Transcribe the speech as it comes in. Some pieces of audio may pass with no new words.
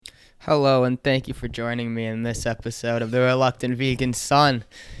Hello, and thank you for joining me in this episode of The Reluctant Vegan Son.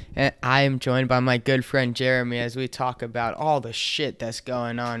 And I am joined by my good friend Jeremy as we talk about all the shit that's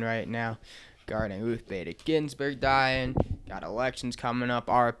going on right now regarding Ruth Bader Ginsburg dying, got elections coming up,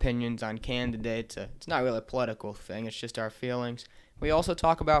 our opinions on candidates. It's not really a political thing, it's just our feelings. We also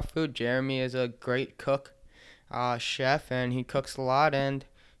talk about food. Jeremy is a great cook, chef, and he cooks a lot, and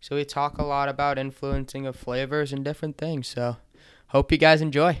so we talk a lot about influencing of flavors and different things. So, hope you guys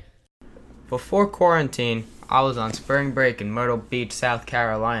enjoy. Before quarantine, I was on spring break in Myrtle Beach, South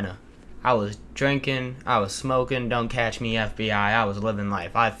Carolina. I was drinking, I was smoking, don't catch me FBI, I was living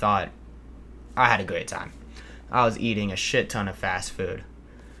life. I thought I had a great time. I was eating a shit ton of fast food.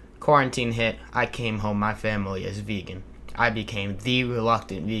 Quarantine hit, I came home, my family is vegan. I became the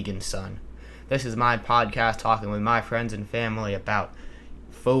reluctant vegan son. This is my podcast talking with my friends and family about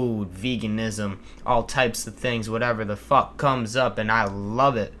food, veganism, all types of things, whatever the fuck comes up, and I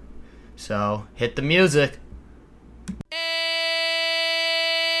love it. So, hit the music.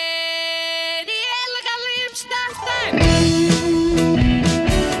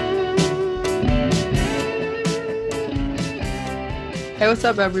 Hey, what's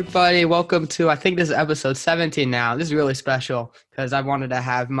up, everybody? Welcome to, I think this is episode 17 now. This is really special because I wanted to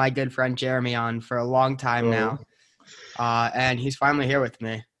have my good friend Jeremy on for a long time now. And he's finally here with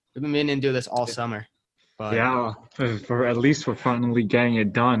me. We've been meaning to do this all summer. But Yeah, for at least we're finally getting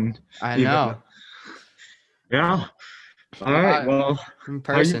it done. I Even know. yeah. All right. Well, In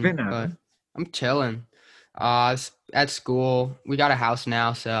how you person, been, but Adam? I'm chilling. At school, we got a house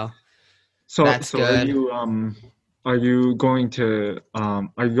now, so So that's so are good. you are you going to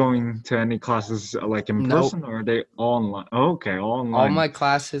any classes like in Nope. person or are they online? Oh, okay, All online. my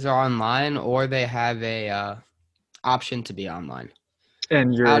classes are online, or they have a option to be online.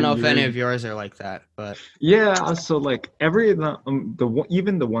 And I don't know if you're any of yours are like that, but yeah. So like every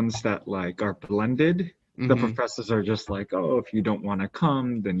even the ones that like are blended. The mhm, professors are just like, oh, if you don't want to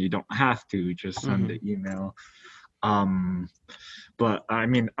come, then you don't have to. Just send the mhm, email. Um, But I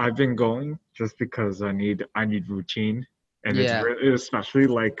mean, I've been going just because I need routine, and it's yeah, really especially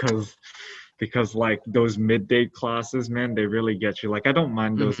like because like those midday classes, man, they really get you. Like I don't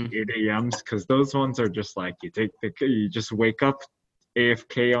mind those mhm, 8 a.m.s because those ones are just like you just wake up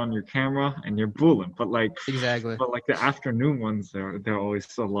AFK on your camera and you're booling. exactly. But like the afternoon ones, they're always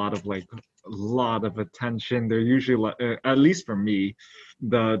a lot of like a lot of attention. They're usually like, at least for me,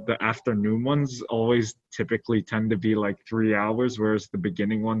 the afternoon ones always typically tend to be like 3 hours, whereas the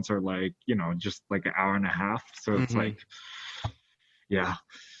beginning ones are like just like an hour and a half. So it's Mhm. like yeah,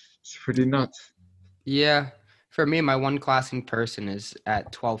 it's pretty nuts. Yeah, for me, my one class in person is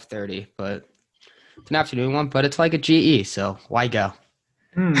at 12:30, but it's an afternoon one, but it's like a GE, so why go?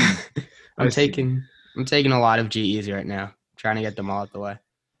 Hmm, I I'm see. taking I'm taking a lot of GEs right now, trying to get them all out the way.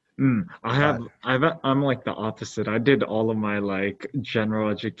 But I'm like the opposite. I did all of my like general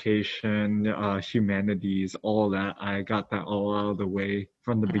education, humanities, all that. I got that all out of the way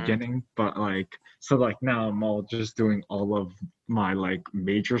from the mhm. beginning. But like, so like now I'm all just doing all of my like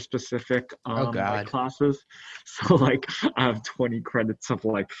major specific Oh like God. classes. So like I have 20 credits of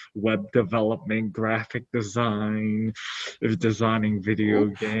like web development, graphic design, designing video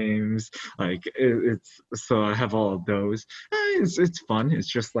Oof. games. Like it's so I have all of those. It's fun. It's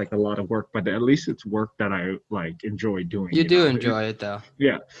just like a lot of work, but at least it's work that I like enjoy doing, You do enjoy it though.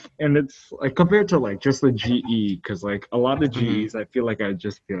 yeah. And it's like compared to like just the GE, because like a lot of Hmm. GEs, I feel like I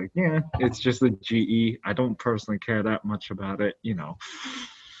just feel like, yeah, it's just a GE. I don't personally care that much about it. Yeah.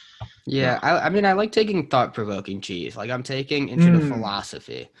 Yeah, I mean, I like taking thought-provoking G's. Like I'm taking Intro to Mm.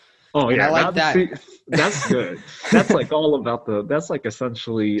 Philosophy, Oh and I yeah, like that. that's good. That's like all about that's like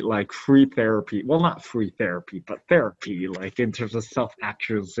essentially like free therapy. Well, not free therapy, but therapy, like in terms of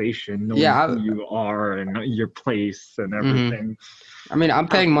self-actualization, knowing who Yeah, you are and your place and hmm everything. I mean, I'm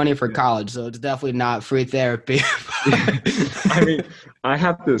Uh, paying money for yeah. college, so it's definitely not free therapy. I mean, I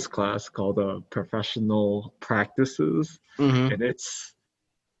have this class called professional practices, Hmm. and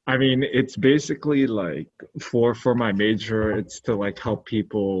I mean, it's basically like for my major, it's to like help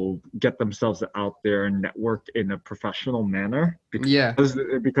people get themselves out there and network in a professional manner Yeah.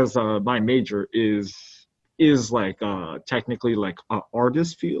 because my major is like technically like a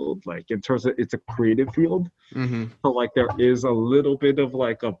artist field, like in terms of it's a creative field. Hmm. So like there is a little bit of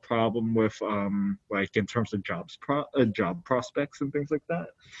like a problem with like in terms of job prospects and things like that,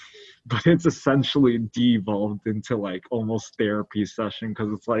 but it's essentially devolved into like almost therapy session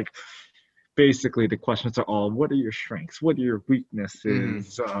because it's like basically the questions are all what are your strengths, what are your Hmm.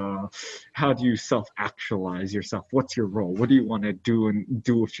 weaknesses, how do you self actualize yourself, what's your role, what do you want to do and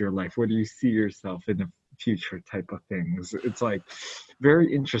do with your life, where do you see yourself in the future type of things. It's like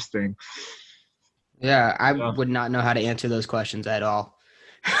very interesting. Yeah, I Yeah. would not know how to answer those questions at all.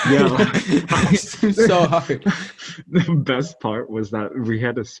 Yeah. It's so hard. The best part was that we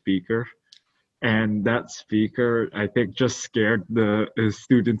had a speaker, and that speaker, I think, just scared the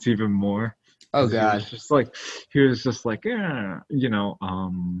students even more. Oh 'Cause God. he was just like, yeah,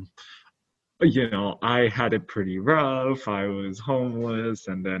 I had it pretty rough. I was homeless,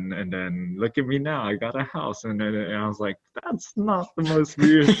 and then look at me now. I got a house, and I was like, that's not the most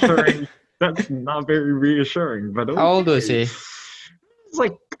reassuring. That's not very reassuring. But How old was okay, he? it's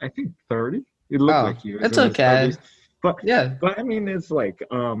like I think 30. It looked Oh, like he was it's in his okay. 30s. But Yeah. I mean, it's like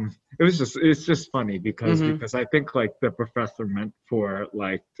it's just funny because Mm-hmm. I think like the professor meant for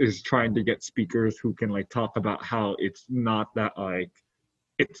like is trying to get speakers who can like talk about how it's not that like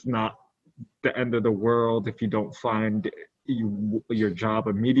it's not the end of the world if you don't find your job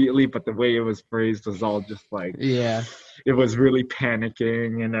immediately, but the way it was phrased was all just like Yeah. it was really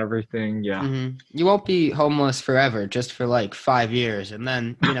panicking and everything. Yeah. Mm-hmm. You won't be homeless forever, just for like 5 years, and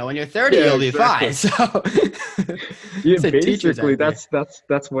then when you're 30, Yeah, you'll be fine. exactly. So, Yeah, said teachers basically out there.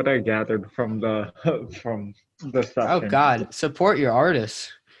 that's what I gathered from the from the Oh session. God, support your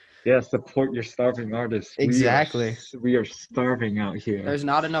artists. Yeah, support your starving artists. Exactly. We are starving out here. There's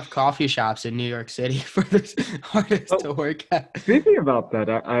not enough coffee shops in New York City for this artists to work at. Speaking about that,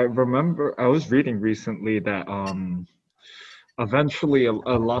 I remember I was reading recently that eventually a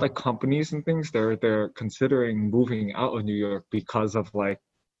lot of companies and things they're considering moving out of New York because of like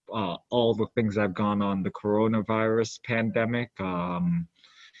all the things that have gone on, the coronavirus pandemic.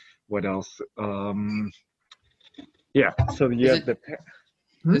 What else? Yeah. So you Is have it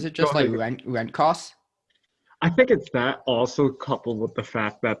the. is it Go just like ahead. rent costs? I think it's that also coupled with the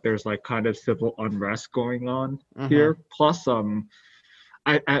fact that there's like kind of civil unrest going on Mm-hmm. here. Plus,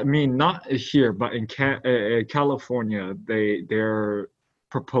 I mean not here, but in California, they're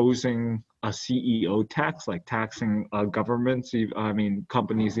proposing a CEO tax, like taxing governments, I mean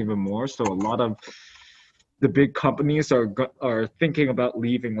companies even more. So a lot of the big companies are thinking about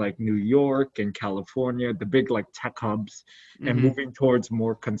leaving like New York and California, the big like tech hubs, and Mm-hmm. moving towards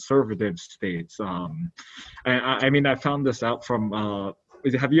more conservative states. I mean, I found this out from.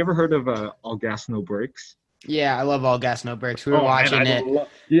 Have you ever heard of All Gas No Brakes? Yeah, I love All Gas No Breaks. We were Oh man, I watching it. love.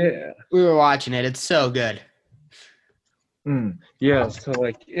 Yeah. We were watching it. It's so good. Yeah.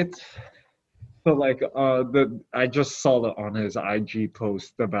 The I just saw that on his IG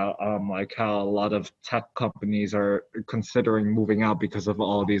post about like how a lot of tech companies are considering moving out because of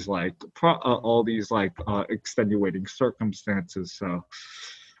all these like extenuating circumstances. So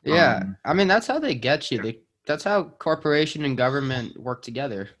Yeah, um I mean that's how they get you. That's how corporation and government work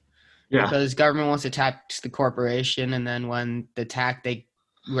together. yeah. Because government wants to tax the corporation, and then when they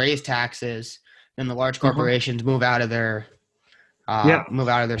raise taxes, then the large Uh-huh. corporations Yeah. move out of their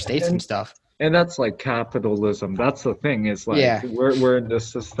states and And stuff. and that's like capitalism. That's the thing, is like Yeah. we're in this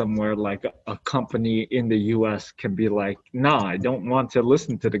system where like a company in the US can be like, nah, I don't want to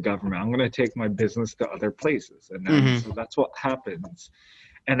listen to the government. I'm gonna take my business to other places. And then Mm-hmm. so that's what happens.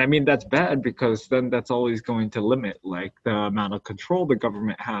 And I mean that's bad because then that's always going to limit like the amount of control the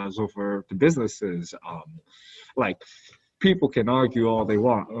government has over the businesses. Like people can argue all they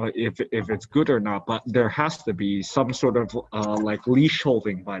want if it's good or not, but there has to be some sort of like leash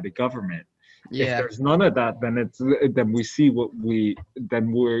holding by the government. If Yeah. there's none of that, then we see what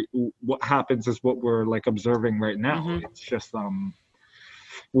happens is what we're like observing right now. Mm-hmm. It's just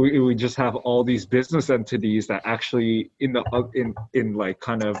we just have all these business entities that actually in like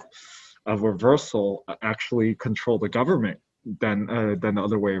kind of a reversal actually control the government than the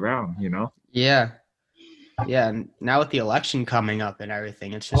other way around, you know. Yeah. Yeah. And now with the election coming up and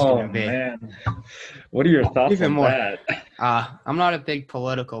everything, it's just Oh gonna be man, what are your thoughts even on more. that? I'm not a big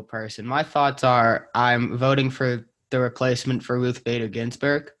political person. My thoughts are I'm voting for the replacement for Ruth Bader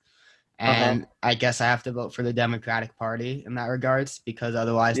Ginsburg. And I guess I have to vote for the Democratic Party in that regards, because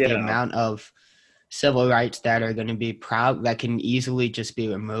otherwise the Yeah. amount of civil rights that are going to be that can easily just be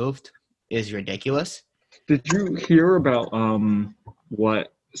removed is ridiculous. Did you hear about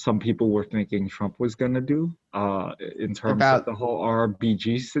what some people were thinking Trump was gonna do in terms of About the whole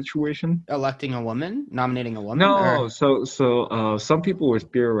RBG situation? electing a woman, nominating a woman, No, or some people were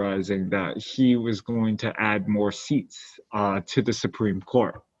theorizing that he was going to add more seats to the Supreme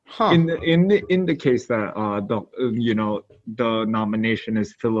Court. huh? In the case that the nomination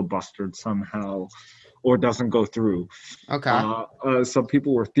is filibustered somehow or doesn't go through, Okay. some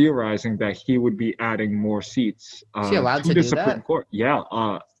people were theorizing that he would be adding more seats Is he allowed to to the do Supreme that? Court. Yeah,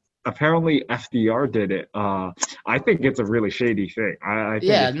 apparently FDR did it. I think it's a really shady thing. I think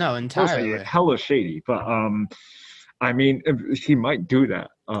Yeah, it's no, personally entirely. hella shady. But I mean, he might do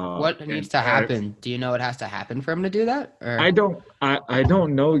that. What needs And to happen? Do you know what has to happen for him to do that? Or I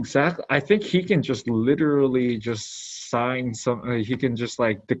don't know exactly. I think he can just literally just sign some. He can just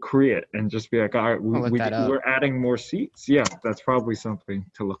like decree it and just be like, all right, I'll look that we're up. adding more seats. Yeah, that's probably something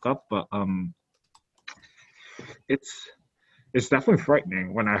to look up. But it's it's definitely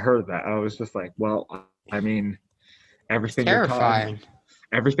frightening. When I heard that, I was just like, well, I mean, It's everything you're taught in terrifying.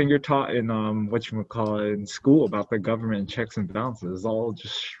 everything you're taught in whatchamacallit in school about the government checks and balances is all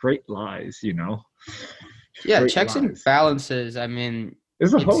just straight lies, Yeah, straight checks and lies. balances. I mean,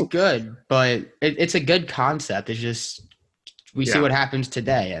 It's a it's hoax. good, but it's a good concept. It's just we see Yeah, what happens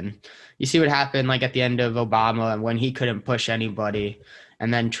today, and you see what happened like at the end of Obama and when he couldn't push anybody,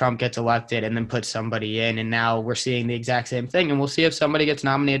 and then Trump gets elected and then puts somebody in, and now we're seeing the exact same thing, and we'll see if somebody gets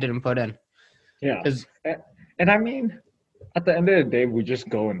nominated and put in. yeah. Because And I mean, at the end of the day, we just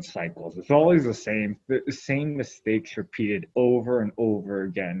go in cycles. It's always the same mistakes repeated over and over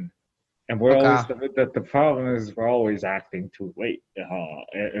again. And we're okay, always the problem is we're always acting too late.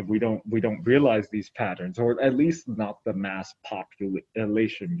 If we don't realize these patterns, or at least not the mass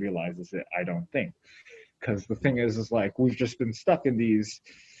population realizes it. I don't think, because the thing is like we've just been stuck in these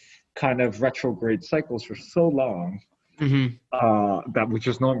kind of retrograde cycles for so long hmm that we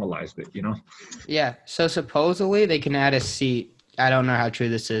just normalized it. yeah. So supposedly they can add a seat. I don't know how true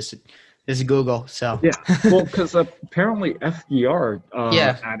this is. This is Google, so Yeah, well, because apparently FDR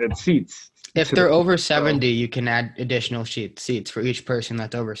yeah. added seats If to the they're over court. So 70, you can add additional seats for each person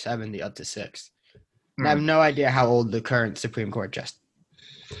that's over 70, up to six. And I have hmm. no idea how old the current Supreme Court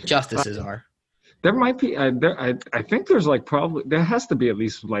Uh, justices are. there might be. I think there's like probably there has to be at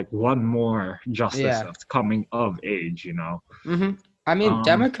least like one more justice Yeah. that's coming of age. hmm I mean, Um.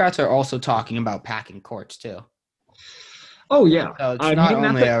 Democrats are also talking about packing courts too. Oh yeah. So it's I not mean,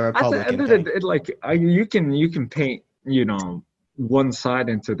 only a at the end Republican of the thing. day, like you can paint one side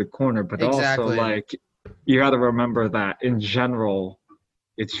into the corner, but also Exactly. like you got to remember that in general,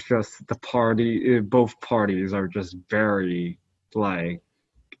 it's just the party. Both parties are just very like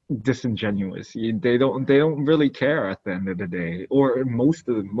disingenuous. They don't really care at the end of the day, or most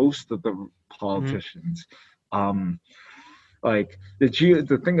of the hmm politicians. Um, like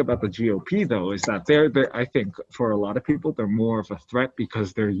the thing about the GOP though is that they're I think for a lot of people they're more of a threat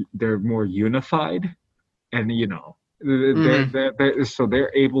because they're more unified and hmm so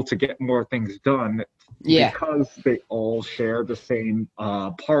they're able to get more things done Yeah. because they all share the same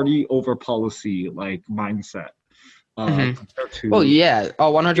party over policy like mindset hmm compared Well, to yeah.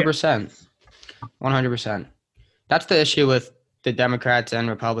 Oh, yeah 100%. 100%. That's the issue with the Democrats and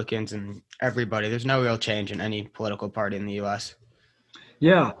Republicans and everybody. There's no real change in any political party in the U.S.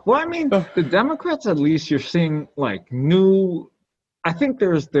 yeah well I mean Oh. the Democrats at least you're seeing like new I think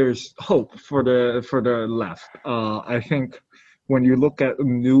there's hope for the left. I think when you look at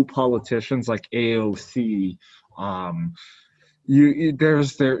new politicians like AOC, um, there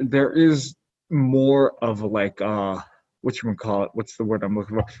is more of like what you call it? What's the word I'm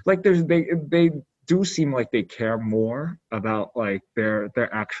looking for? Like they do seem like they care more about like their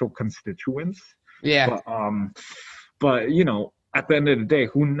actual constituents, Yeah. but at the end of the day,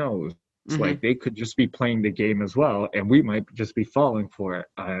 who knows? hmm Like they could just be playing the game as well, and we might just be falling for it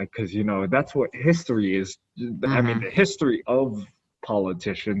because that's what history is. I mean, hmm the history of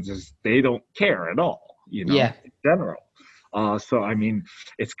politicians is they don't care at all, Yeah. in general. So I mean,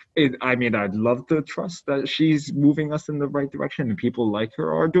 I mean, I'd love to trust that she's moving us in the right direction, and people like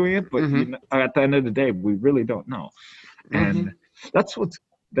her are doing it. But hmm at the end of the day, we really don't know, hmm and that's what's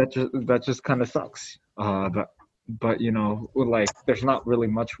that just kind of sucks. But like there's not really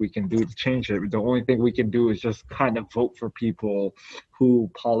much we can do to change it. The only thing we can do is just kind of vote for people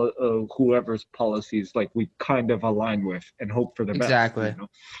whoever's policies like we kind of align with and hope for the best. Exactly.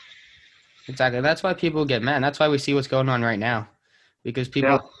 Exactly. That's why people get mad. That's why we see what's going on right now, because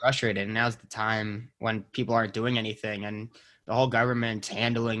people Yeah, are frustrated. And now's the time when people aren't doing anything, and the whole government's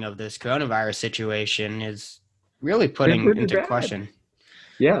handling of this coronavirus situation is really it's been putting pretty into bad. question.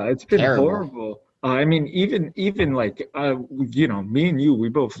 Yeah, it's been Terrible. horrible. I mean, even like me and you, we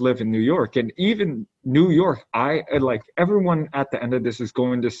both live in New York, and even New York, I like everyone at the end of this is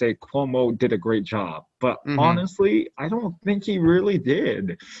going to say Cuomo did a great job, but hmm honestly, I don't think he really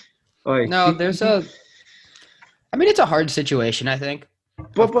did. Like No, there's he I mean, it's a hard situation, I think,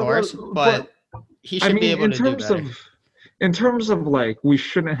 but of but course, but but he I should be mean, able in to do terms better. of in terms of like we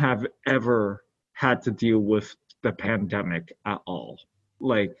shouldn't have ever had to deal with the pandemic at all.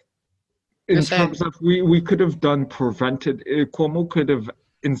 Like The in same. terms of we could have done prevented Cuomo could have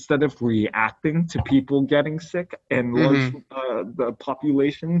instead of reacting to people getting sick and the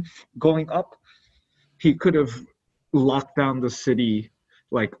population going up, he could have locked down the city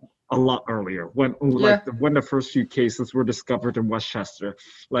like a lot earlier when the first few cases were discovered in Westchester.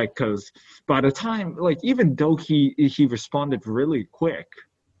 Like, because by the time, like, even though he responded really quick,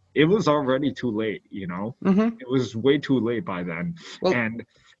 it was already too late. It was way too late by then. Well,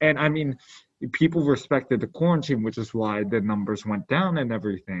 and I mean, people respected the quarantine, which is why the numbers went down and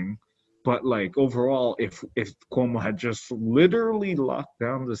everything. But like overall, if Cuomo had just literally locked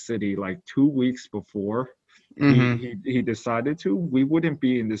down the city like 2 weeks before he decided to, we wouldn't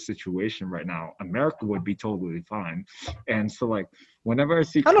be in this situation right now. America would be totally fine. And so like whenever I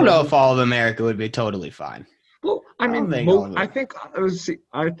see I don't know Cuomo, if all of America would be totally fine. well, I don't mean, think all of it.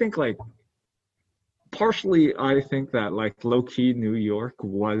 I think like partially, I think that like low key New York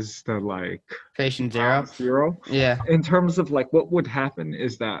was the like Patient zero. zero. Yeah. In terms of like what would happen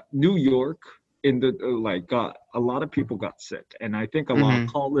is that New York in the like got a lot of people got sick, and I think a lot of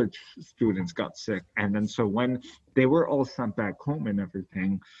college students got sick, and then so when they were all sent back home and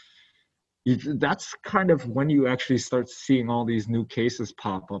everything, that's kind of when you actually start seeing all these new cases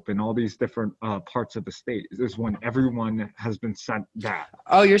pop up in all these different parts of the state. Is when everyone has been sent back.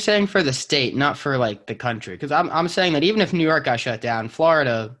 Oh, you're saying for the state, not for like the country? Because I'm saying that even if New York got shut down,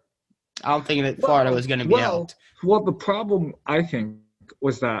 Florida, I don't think that Florida was going to be helped. Well, the problem I think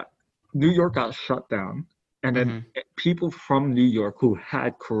was that New York got shut down, and then people from New York who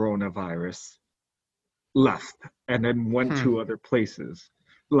had coronavirus left and then went to other places.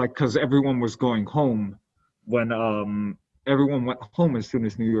 Like, because everyone was going home when everyone went home as soon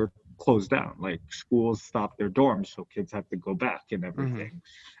as New York closed down. Like, schools stopped their dorms, so kids had to go back and everything.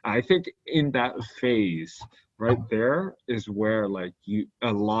 I think in that phase right there is where like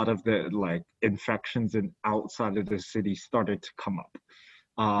a lot of the like infections and outside of the city started to come up.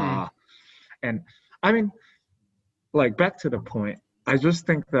 And I mean, like, back to the point, I just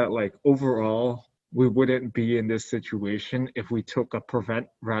think that like overall we wouldn't be in this situation if we took a prevent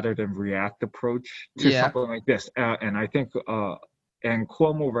rather than react approach to something like this. And I think, and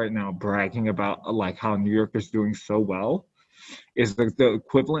Cuomo right now bragging about like how New York is doing so well is the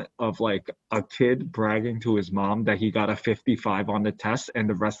equivalent of like a kid bragging to his mom that he got a 55 on the test and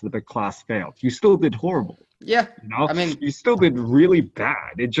the rest of the class failed. You still did horrible. Yeah. I mean, you still did really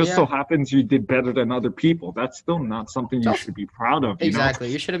bad. It just so happens you did better than other people. That's still not something you should be proud of. Exactly.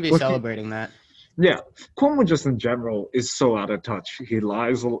 You shouldn't be celebrating that. Yeah, Cuomo just in general is so out of touch. He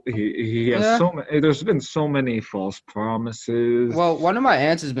lies. He has so many. There's been so many false promises. Well, one of my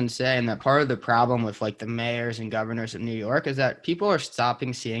aunts has been saying that part of the problem with like the mayors and governors of New York is that people are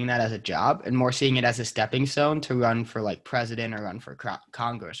stopping seeing that as a job and more seeing it as a stepping stone to run for like president or run for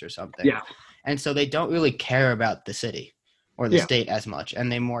Congress or something. Yeah. And so they don't really care about the city or the state as much, and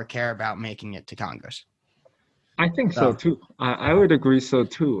they more care about making it to Congress. I think so too. I would agree so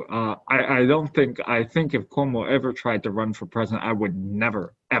too. I think if Cuomo ever tried to run for president, I would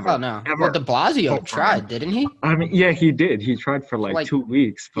never, ever. Oh no. Ever well, de Blasio tried, didn't he? I mean, yeah, he did. He tried for like 2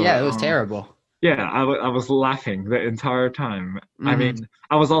 weeks. But, yeah, it was terrible. Yeah, I was laughing the entire time. I mean,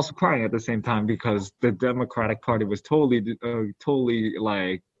 I was also crying at the same time because the Democratic Party was totally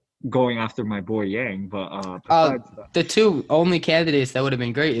like going after my boy Yang. But the two only candidates that would have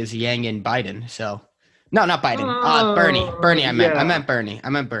been great is Yang and Biden. So. No, not Biden. Bernie. I meant Bernie.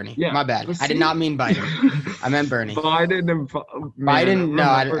 Yeah. My bad. I did not mean Biden. I meant Bernie. Biden.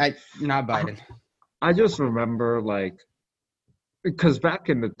 Not Biden. I just remember like, because back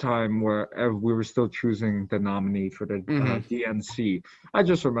in the time where we were still choosing the nominee for the DNC, I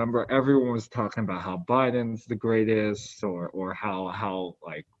just remember everyone was talking about how Biden's the greatest, or how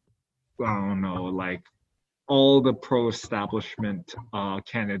like, I don't know, like, all the pro-establishment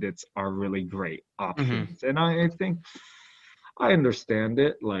candidates are really great options. And I think I understand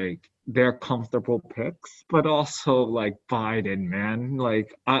it. Like, they're comfortable picks, but also like Biden, man.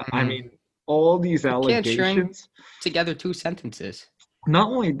 Like, I mean, all these allegations. Can't string together 2 sentences. Not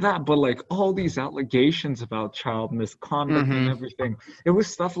only that, but like all these allegations about child misconduct and everything. It was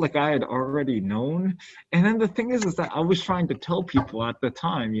stuff like I had already known. And then the thing is that I was trying to tell people at the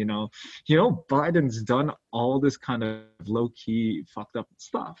time, Biden's done all this kind of low-key fucked up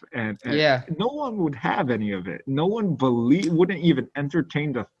stuff. And no one would have any of it. No one wouldn't even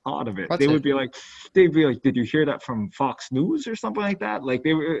entertain the thought of it. They'd be like, did you hear that from Fox News or something like that? Like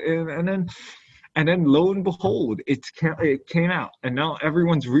they were, and then lo and behold, it came out, and now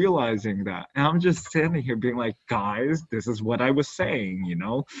everyone's realizing that. And I'm just standing here being like, guys, this is what I was saying,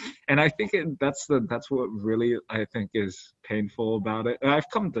 And I think that's what really I think is painful about it. And I've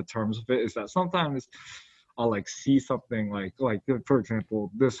come to terms with it, is that sometimes I'll like see something like for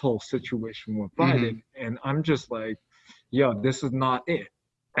example, this whole situation with Biden, and I'm just like, yo, this is not it.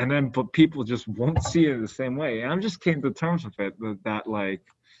 And then but people just won't see it the same way. And I'm just came to terms with it that like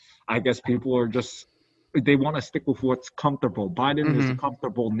I guess people are just they want to stick with what's comfortable. Biden is a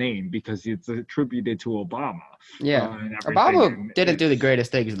comfortable name because it's attributed to Obama. Yeah. And everything. Obama And didn't do the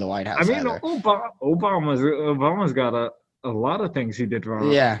greatest things in the White I House mean, either. Obama's got a lot of things he did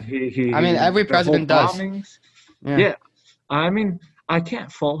wrong. Yeah. I mean, every the whole president does. bombings. Yeah. Yeah. I mean, I can't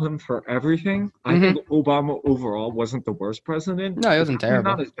fault him for everything. I think Obama overall wasn't the worst president. No, he wasn't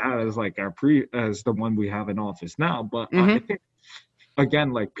terrible. Not as bad as like as the one we have in office now, but I think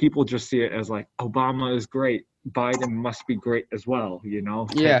again, like people just see it as like Obama is great, Biden must be great as well, you know,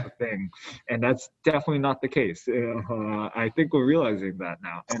 type of thing, and that's definitely not the case. I think we're realizing that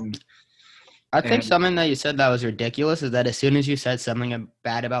now, and I think something that you said that was ridiculous is that as soon as you said something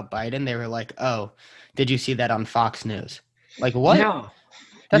bad about Biden, they were like, "Oh, did you see that on Fox News?" Like what? Yeah.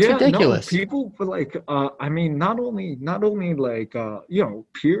 That's ridiculous. No, people were like, I mean, not only like, you know,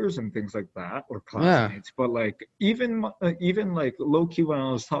 peers and things like that or classmates, but like even like low key when I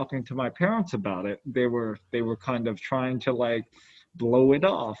was talking to my parents about it, they were kind of trying to like blow it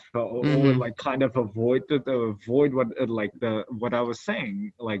off or like kind of avoid what I was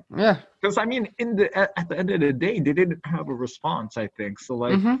saying, like because I mean at the end of the day they didn't have a response, I think so,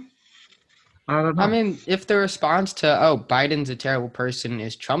 like. I don't know. I mean, if the response to, oh, Biden's a terrible person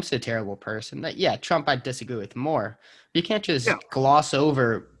is Trump's a terrible person, that, yeah, Trump I disagree with more. You can't just gloss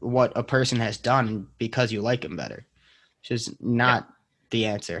over what a person has done because you like him better. It's just not the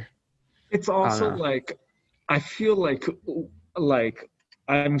answer. It's also like, I feel like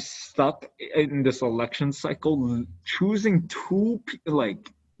I'm stuck in this election cycle choosing two,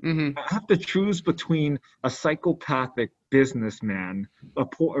 like, I have to choose between a psychopathic businessman, a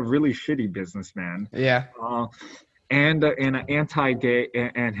really shitty businessman, and an anti-gay,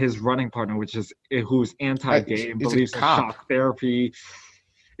 and his running partner, who's anti-gay and believes in shock therapy.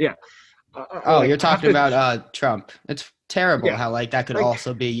 Yeah. You're talking about Trump. It's terrible how like that could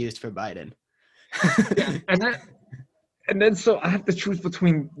also be used for Biden. And then so I have to choose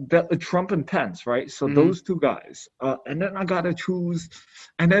between Trump and Pence, right? So those two guys. And then I got to choose.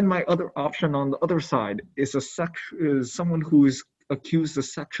 And then my other option on the other side is someone who is accused of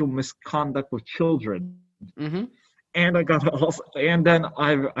sexual misconduct with children. And I got to also, and then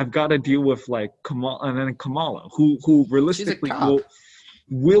I've got to deal with like Kamala, who realistically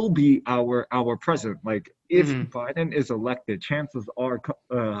will be our president. Like if Biden is elected, chances are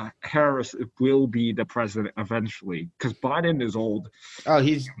Harris will be the president eventually, because Biden is old. Oh,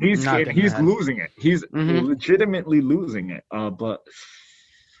 he's losing it. He's legitimately losing it. But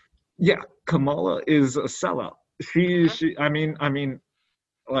yeah, Kamala is a sellout. She I mean,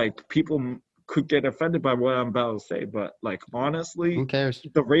 like people could get offended by what I'm about to say, but like honestly, who cares?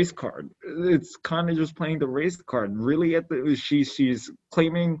 The race card. It's kind of just playing the race card. Really, she's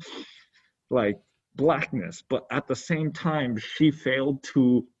claiming like blackness, but at the same time, she failed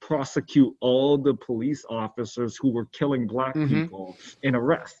to prosecute all the police officers who were killing black people in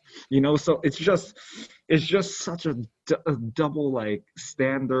arrest. You know, so it's just such a double like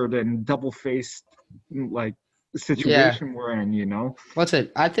standard and double-faced like situation we're in, you know. What's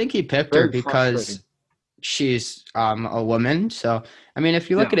it? I think he picked her because she's a woman. So I mean, if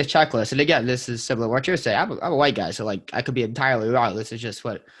you look at his checklist, and again, this is similar to what you're saying. I'm a white guy, so like I could be entirely wrong. This is just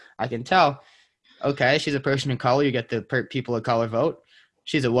what I can tell. Okay, she's a person of color. You get the people of color vote.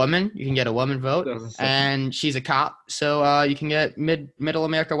 She's a woman. You can get a woman vote, and she's a cop. So you can get middle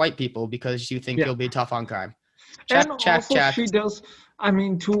America white people because you think you'll be tough on crime. Check. She does. I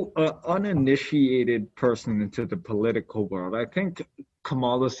mean, to an uninitiated person into the political world, I think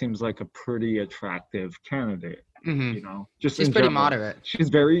Kamala seems like a pretty attractive candidate. You know, she's pretty moderate. She's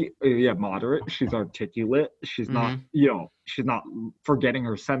very moderate. She's articulate. She's not, you know, she's not forgetting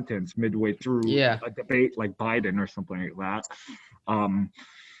her sentence midway through a debate like Biden or something like that.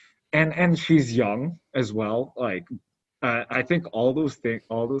 And she's young as well. Like, I think all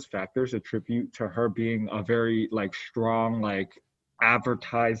those factors attribute to her being a very like strong like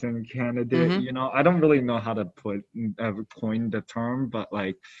advertising candidate. You know, I don't really know how to coin the term, but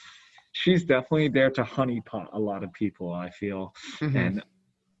like she's definitely there to honeypot a lot of people, I feel. And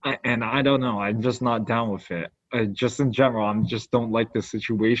I don't know, I'm just not down with it. Just in general, I just don't like the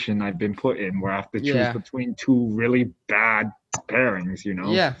situation I've been put in where I have to choose between two really bad pairings, you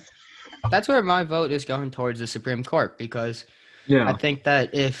know. That's where my vote is going towards the Supreme Court, because I think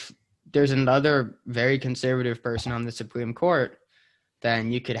that if there's another very conservative person on the Supreme Court,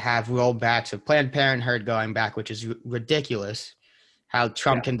 then you could have rollbacks of Planned Parenthood going back, which is ridiculous. How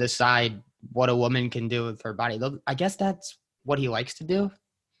Trump can decide what a woman can do with her body. I guess that's what he likes to do.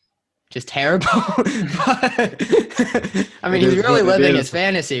 Just terrible. But, I mean, he's really living his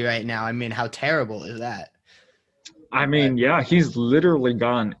fantasy right now. I mean, how terrible is that? I mean, yeah, he's literally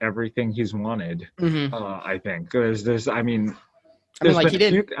gotten everything he's wanted. I think he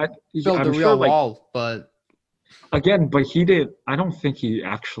didn't build the real wall, but but he did. I don't think he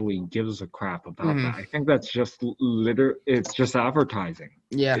actually gives a crap about that. I think that's just it's just advertising.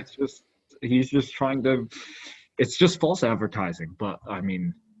 Yeah, he's just trying to. It's just false advertising. But I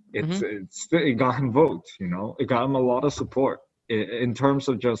mean, it got him votes. You know, it got him a lot of support in terms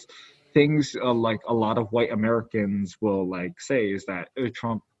of just things like a lot of white Americans will like say is that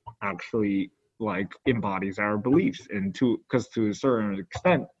Trump actually like embodies our beliefs, and because to a certain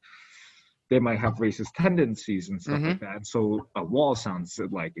extent they might have racist tendencies and stuff like that. And so a wall sounds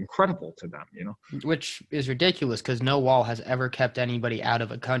like incredible to them, you know, which is ridiculous because no wall has ever kept anybody out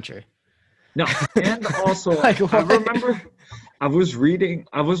of a country. No, and also I remember I was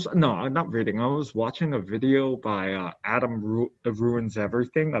watching a video by Adam Ruins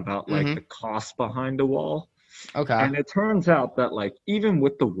Everything about like the cost behind the wall. Okay. And it turns out that like even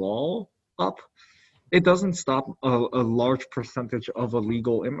with the wall up, it doesn't stop a large percentage of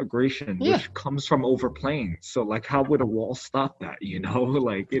illegal immigration, which comes from over planes. So like, how would a wall stop that? You know,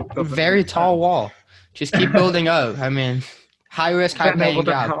 like it doesn't. Very tall wall. Just keep building up. I mean. High risk, high paying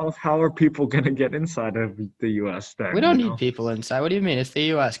job. How are people going to get inside of the U.S. then? We don't need people inside. What do you mean? It's the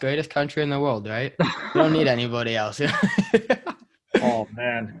U.S., greatest country in the world, right? We don't need anybody else. Oh,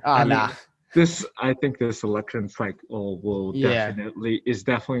 man. Nah. I think this election cycle is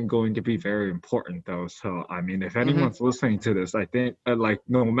definitely going to be very important, though. So, I mean, if anyone's listening to this, I think,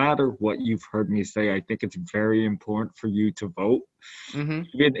 no matter what you've heard me say, I think it's very important for you to vote.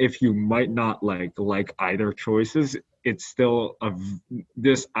 Even if you might not like either choices, it's still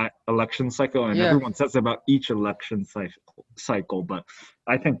this election cycle, and everyone says about each election cycle, but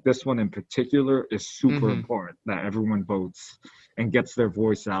I think this one in particular is super important that everyone votes and gets their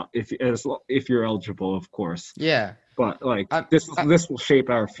voice out if you're eligible, of course. Yeah. But like this will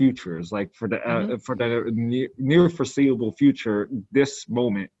shape our futures. Like for the near foreseeable future, this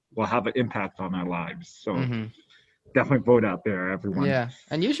moment will have an impact on our lives. So definitely vote out there, everyone. Yeah,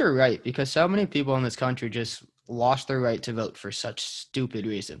 and you're right, because so many people in this country just lost their right to vote for such stupid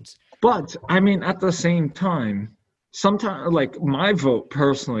reasons. But I mean, at the same time, sometimes like my vote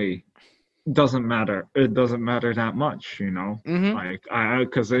personally doesn't matter. It doesn't matter that much, you know. Like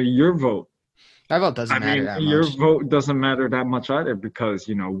because your vote. My vote doesn't matter that much. Your vote doesn't matter that much either, because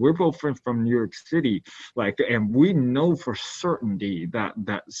you know we're both from New York City, and we know for certainty that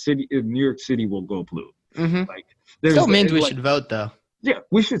New York City will go blue. Like, still means we should vote, though. Yeah,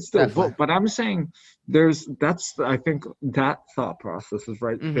 we should still vote, but I'm saying I think that thought process is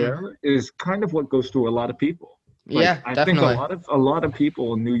right there is kind of what goes through a lot of people. I definitely. think a lot of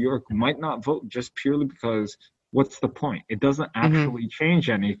people in New York might not vote just purely because what's the point? It doesn't actually change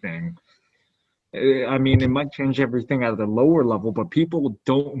anything. I mean, it might change everything at the lower level, but people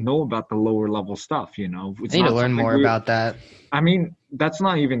don't know about the lower level stuff, you know. I need to learn more about that. I mean, that's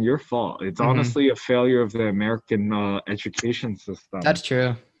not even your fault. It's honestly a failure of the American education system. That's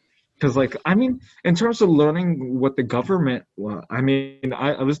true. Because, I mean, in terms of learning what the government,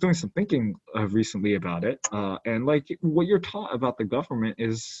 I was doing some thinking recently about it. And, what you're taught about the government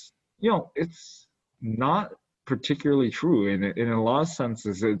is, you know, it's not particularly true. In a lot of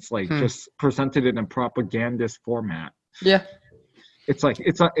senses, it's just presented in a propagandist format. Yeah. It's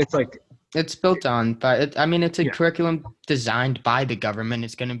built on, but it's a curriculum designed by the government.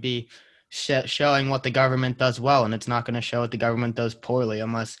 It's going to be showing what the government does well, and it's not going to show what the government does poorly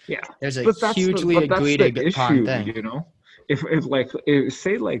unless there's a hugely agreed upon thing. You know,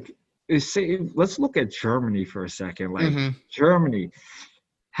 let's look at Germany for a second. Germany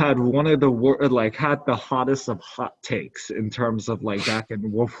had one of the had the hottest of hot takes in terms of back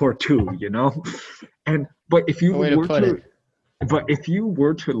in World War II, you know, but if you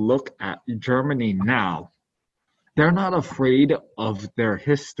were to look at Germany now, they're not afraid of their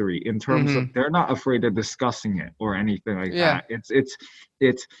history in terms of they're not afraid of discussing it or anything like that.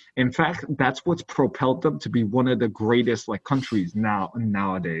 It's in fact that's what's propelled them to be one of the greatest countries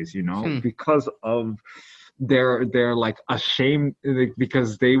nowadays, you know, because of they're ashamed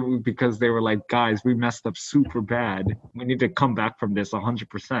because they were like, guys, we messed up super bad. We need to come back from this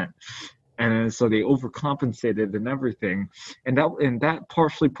 100%. And so they overcompensated and everything, and that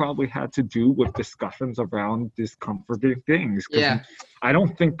partially probably had to do with discussions around discomforting things. Yeah, I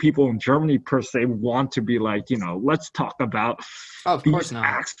don't think people in Germany per se want to be let's talk about these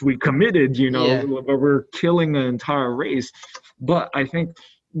acts we committed, where we're killing an entire race. But I think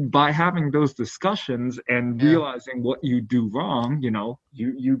by having those discussions and realizing what you do wrong,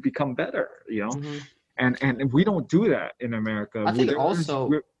 you become better, Hmm. and we don't do that in America. I think There's,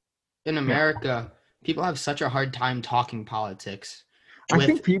 also in yeah, America, people have such a hard time talking politics I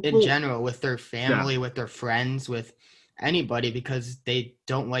think in people, general, with their yeah, family, with their friends, with anybody, because they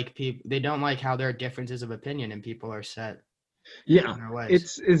don't like people. They don't like how their differences of opinion and people are set yeah, in their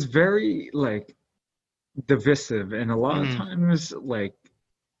ways. it's very like divisive, and a lot of Hmm. times like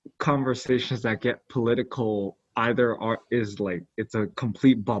conversations that get political either is like it's a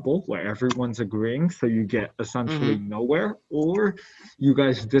complete bubble where everyone's agreeing, so you get essentially Hmm. nowhere, or you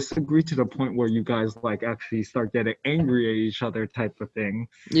guys disagree to the point where you guys like actually start getting angry at each other type of thing,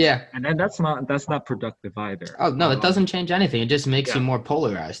 Yeah. and then that's not productive either. Oh no, it doesn't change anything. It just makes you Yeah, more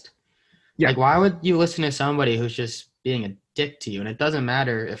polarized. yeah, Like, why would you listen to somebody who's just being a dick to you? And it doesn't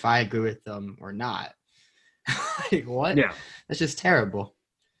matter if I agree with them or not. Like, what? yeah. That's just terrible.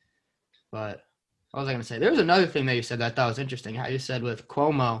 But what was I going to say? There was another thing that you said that I thought was interesting. How you said with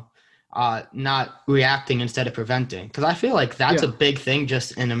Cuomo, not reacting instead of preventing. Because I feel like that's a Yeah, big thing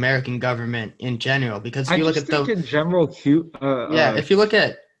just in American government in general. Because if I you look just at think in general cute yeah, if you look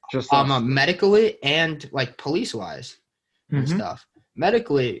at just us. medically and like police wise and Hmm. stuff,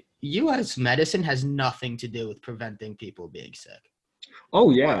 medically, U.S. medicine has nothing to do with preventing people being sick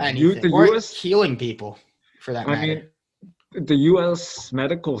Oh or yeah, anything the or US, healing people for that I matter. mean, the US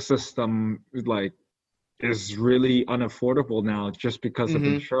medical system like is really unaffordable now just because of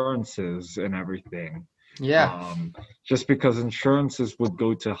Mm-hmm. insurances and everything. Yeah. Um, just because insurances would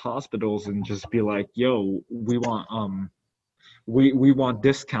go to hospitals and just be like, "Yo, we want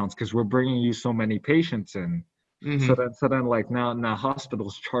discounts because we're bringing you so many patients in." So Mm-hmm. then like now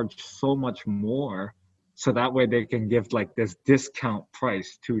hospitals charge so much more, so that way they can give like this discount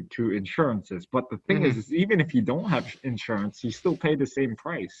price to insurances. But the thing Mm-hmm. is even if you don't have insurance, you still pay the same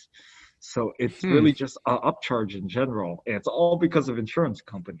price. So it's Hmm. really just a upcharge in general. And it's all because of insurance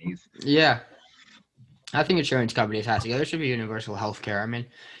companies. Yeah. I think insurance companies has to go. There should be universal health care. I mean,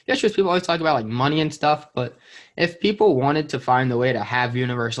 yeah, just people always talk about like money and stuff, but if people wanted to find the way to have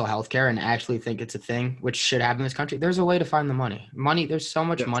universal health care and actually think it's a thing which should happen in this country, there's a way to find the money. Money, there's so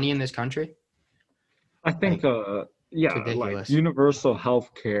much Yes. money in this country. I think Like, it's yeah, like ridiculous. universal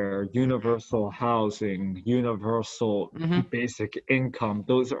healthcare, universal housing, universal Mm-hmm. basic income,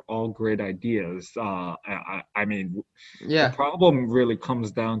 those are all great ideas. I mean, the Yeah. problem really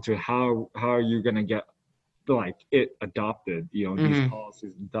comes down to how are you gonna get like it adopted, these Mm-hmm.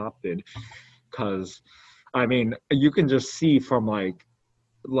 policies adopted, because I mean, you can just see from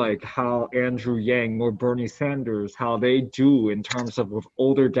like how Andrew Yang or Bernie Sanders, how they do in terms of with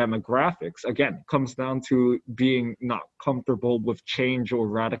older demographics. Again, comes down to being not comfortable with change or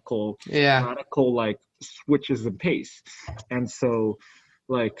Yeah. radical like switches of pace. And so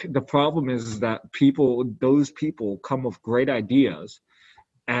like the problem is that those people come with great ideas,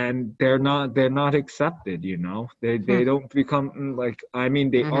 and they're not accepted, they Hmm. don't become like, I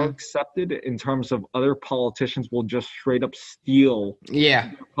mean, they are Mm-hmm. accepted in terms of other politicians will just straight up steal Yeah.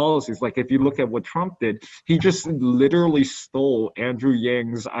 their policies. Like if you look at what Trump did, he just literally stole Andrew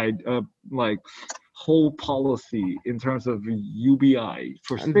Yang's like whole policy in terms of UBI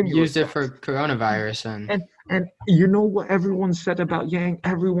for And stimulus used it for checks. coronavirus and And you know what everyone said about Yang?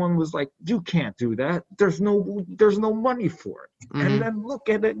 Everyone was like, "You can't do that. There's no money for it." And mm-hmm. then look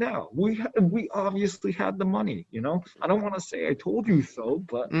at it now. We obviously had the money. I don't want to say I told you so,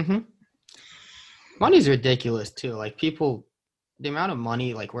 but Mm-hmm. Money's ridiculous too. Like people, the amount of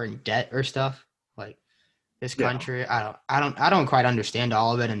money like we're in debt or stuff. Like this yeah, country, I don't quite understand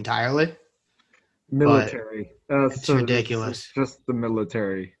all of it entirely, but military. it's So it's ridiculous. just the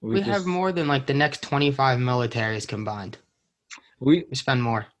military. We We have just more than like the next 25 militaries combined. we We spend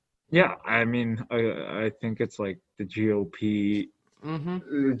more. yeah. I mean, I think it's like the GOP Mm-hmm.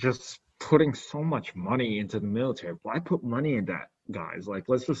 just putting so much money into the military. Why put money in that, guys? Like,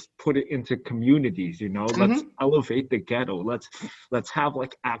 let's just put it into communities. Let's Mm-hmm. elevate the ghetto. Let's have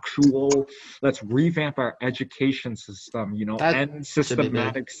like actual. Let's revamp our education system. That End should be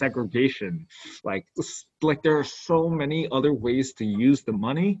big. systematic segregation. Like there are so many other ways to use the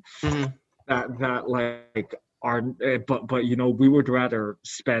money Mm-hmm. that like are but we would rather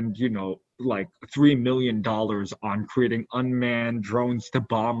spend like $3 million on creating unmanned drones to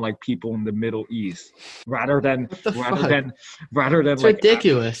bomb like people in the Middle East rather than What the rather fuck? than rather than It's like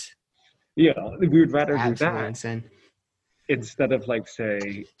ridiculous. we would It's rather do absolutely that insane. instead of like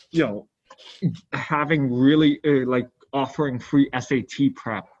say having really like offering free SAT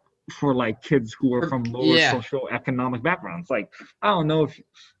prep for like kids who are from lower Yeah. socioeconomic backgrounds. Like I don't know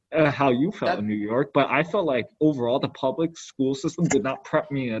how you felt That in New York, but I felt like overall the public school system did not prep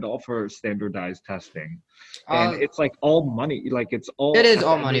me at all for standardized testing. And uh, it's like all money, like it's it all is at the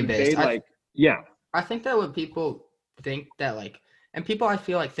all end money of the day, based. like yeah, I think that when people think that and people I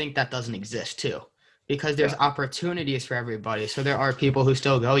feel like think that doesn't exist too, because there's yeah, opportunities for everybody. So there are people who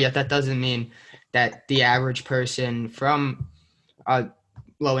still go, yet that doesn't mean that the average person from a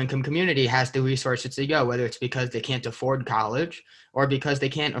low income community has the resources to go, whether it's because they can't afford college or because they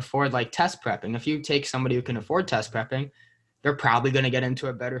can't afford like test prepping. If you take somebody who can afford test prepping, they're probably going to get into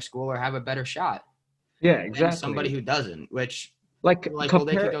a better school or have a better shot yeah, than somebody exactly. who doesn't, which Like well, they could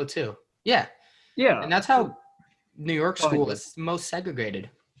compare, go too. Yeah. yeah. And that's how New York Go ahead, school yeah. is most segregated.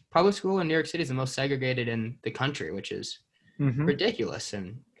 Public school in New York City is the most segregated in the country, which is Mm-hmm. ridiculous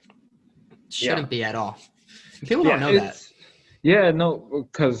and Yeah, shouldn't be at all. And people don't yeah. know that. It's yeah, no,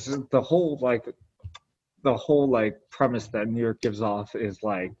 because the whole premise that New York gives off is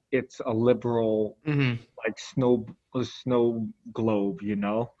like it's a liberal Hmm. like snow globe,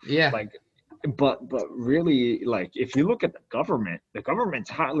 Yeah. like but really like if you look at the government's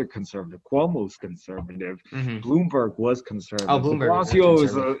highly conservative. Cuomo's conservative. Hmm. Bloomberg was Oh, conservative. De Bloomberg is very Blasio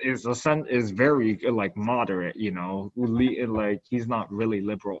is conservative. is very like moderate, like he's not really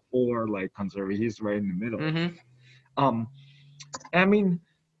liberal or like conservative. He's right in the middle. Hmm. um I mean,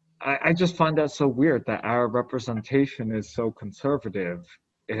 I just find that so weird that our representation is so conservative.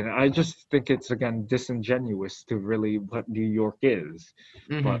 And I just think it's, again, disingenuous to really what New York is.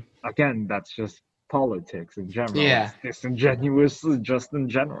 Hmm. But again, that's just politics in general. Yeah. It's disingenuous just in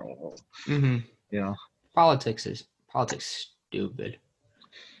general. Hmm. You know? Politics stupid.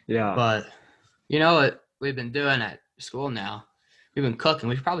 Yeah. But you know what we've been doing at school now? We've been cooking.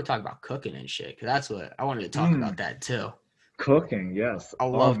 We should probably talk about cooking and shit, because that's what I wanted to talk about Mm, that too. cooking, yes. I Oh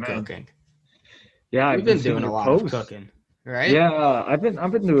love man. cooking. Yeah, We've I've been been seeing doing a your lot of posts. cooking, right? Yeah, I've been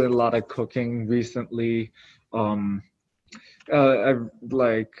doing a lot of cooking recently. Um I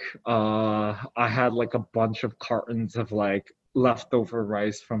like I had like a bunch of cartons of like leftover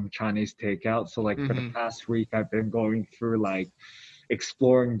rice from Chinese takeout. So like for the Hmm. past week I've been going through like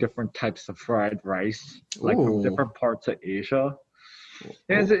exploring different types of fried rice, like from Ooh. different parts of Asia.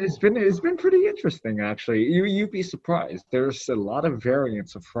 And it's Ooh. been pretty interesting actually. You'd be surprised. There's a lot of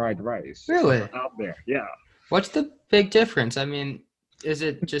variants of fried rice Really? out there. Yeah. What's the big difference? I mean, is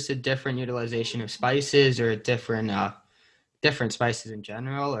it just a different utilization of spices or a different spices in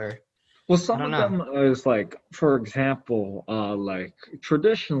general, or Well, I some don't of know. them is like, for example, like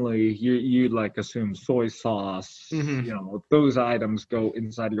traditionally you like assume soy sauce, Hmm. those items go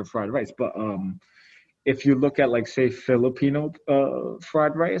inside your fried rice. But if you look at like say Filipino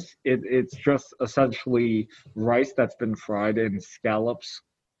fried rice, it's just essentially rice that's been fried in scallops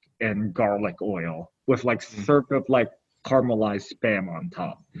and garlic oil with like served with like caramelized spam on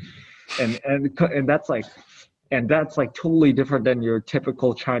top. And that's like totally different than your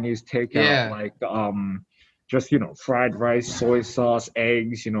typical Chinese takeout, Yeah. like just fried rice, soy sauce,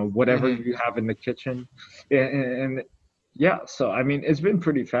 eggs, whatever Hmm. you have in the kitchen. And yeah, so I mean it's been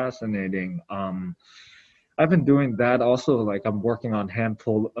pretty fascinating. I've been doing that also, like I'm working on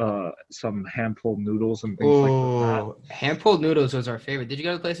some hand pulled noodles and things like that. Oh, hand pulled noodles was our favorite. Did you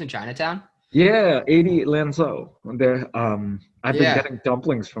go to the place in Chinatown? Yeah, 80 Lanzo. I've been Yeah. getting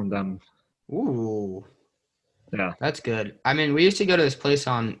dumplings from them. Ooh, Yeah. that's good. I mean, we used to go to this place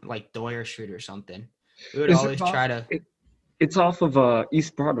on like Doyer Street or something. We would Is it always off? try to, It's off of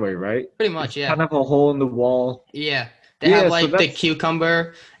East Broadway, right? pretty much, It's yeah. kind of a hole in the wall. Yeah. They have Yeah, so like the that's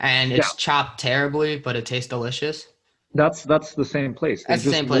cucumber and yeah, it's chopped terribly, but it tastes delicious. that's the same place. They That's the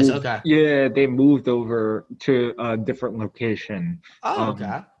just same place. moved. Okay. Yeah, they moved over to a different location. Oh, Um,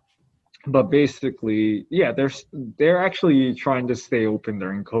 okay. but basically, yeah, they're actually trying to stay open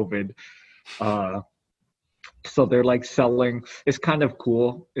during COVID. Uh, so they're like selling. It's kind of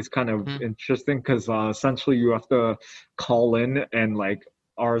cool. It's kind of Hmm. interesting because essentially you have to call in and like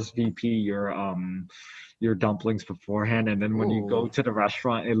RSVP your dumplings beforehand, and then when you go Ooh. to the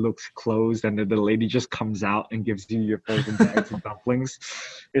restaurant it looks closed, and then the lady just comes out and gives you your frozen bags of dumplings.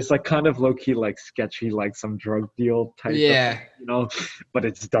 It's like kind of low-key like sketchy, like some drug deal type of Yeah. thing, but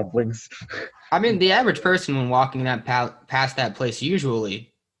it's dumplings. I mean, the average person when walking past that place usually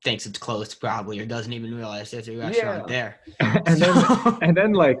thinks it's closed probably or doesn't even realize there's a restaurant Yeah. there. and then So, and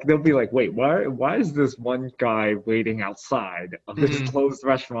then like they'll be like, wait, why is this one guy waiting outside of this mhm. closed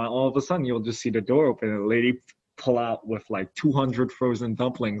restaurant? All of a sudden you'll just see the door open and a lady pull out with like 200 frozen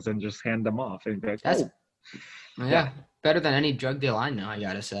dumplings and just hand them off and be like, That's, oh yeah. yeah, better than any drug deal I know, I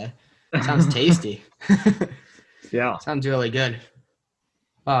gotta say. Sounds tasty. Yeah. Sounds really good.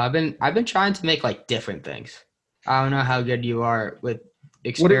 I've been trying to make like different things. I don't know how good you are with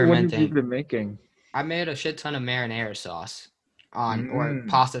What have you experimenting. been making? I made a shit ton of marinara sauce or Mm.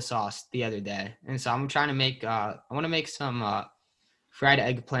 pasta sauce the other day, and so I'm trying to make. I want to make some fried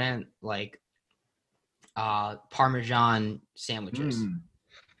eggplant like Parmesan sandwiches, Mm.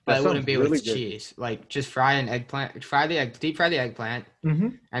 but That it sounds wouldn't be with really good. cheese. Like just fry an eggplant, fry the egg, deep fry the eggplant, Mm-hmm.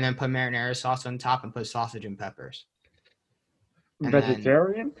 and then put marinara sauce on top and put sausage and peppers, and then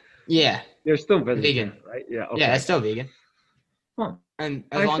Vegetarian? yeah, They're still vegan. vegetarian, right? Yeah. Yeah, Okay. it's still vegan, Huh. and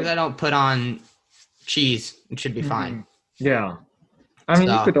as I long as think. I don't put on cheese, it should be fine. Mhm. Yeah. I mean,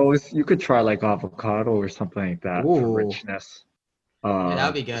 So, you could try like avocado or something like that for ooh, richness. yeah, that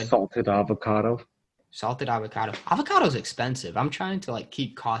would be good. Salted avocado. Salted avocado. Avocado's expensive. I'm trying to like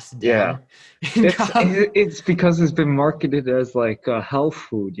keep costs Yeah. down. in co- It's because it's been marketed as like a health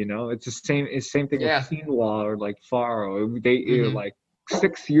food, you know. It's same thing with yeah. quinoa or like farro. Hmm. Like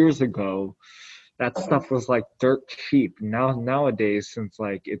 6 years ago, that stuff was like dirt cheap. Nowadays, since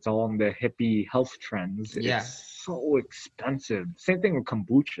like it's all in the hippie health trends, Yeah. it's so expensive. Same thing with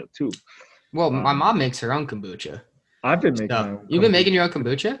kombucha too. Well, my Um, mom makes her own kombucha. I've been making So my own you've been making kombucha. your own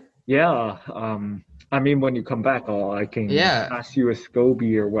kombucha? Yeah. I mean, when you come back, I can Yeah. pass you a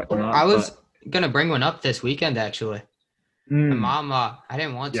SCOBY or I whatnot. But was gonna bring one up this weekend actually. My mm, mom, I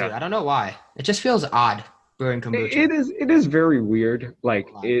didn't want yeah. to. I don't know why. It just feels odd brewing kombucha. It is very weird. A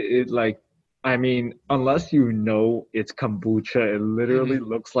lot. Like I mean, unless you know it's kombucha, it literally Hmm.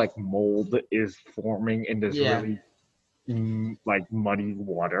 looks like mold is forming in this Yeah. really like muddy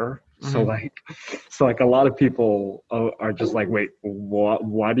water. Hmm. So like a lot of people are just like, wait, what?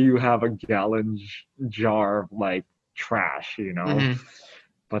 Why do you have a gallon jar of like trash? You know? Hmm.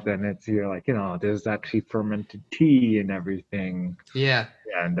 But then you're like, there's actually fermented tea and everything. Yeah.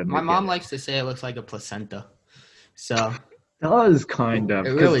 Yeah, and then My they get mom it. likes to say it looks like a placenta. So Does kind it of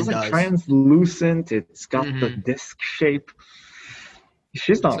because really it's like does. translucent. It's got the Hmm. disc shape.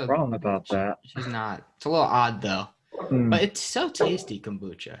 She's not So wrong about that. she's not. It's a little odd though. But Mm. it's so tasty,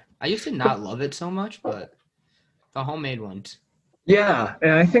 kombucha. I used to not love it so much, but the homemade ones. Yeah,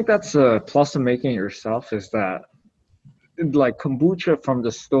 and I think that's a plus of making it yourself is that like kombucha from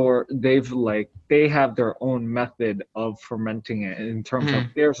the store, they have their own method of fermenting it in terms of Hmm.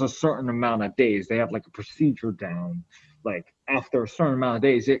 there's a certain amount of days. They have like a procedure down. Like after a certain amount of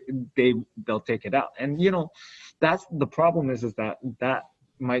days, they'll take it out. And that's the problem is that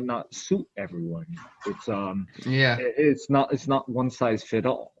might not suit everyone. It's Yeah. it's not one size fit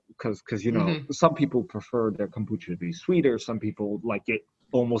all because Hmm. some people prefer their kombucha to be sweeter, some people like it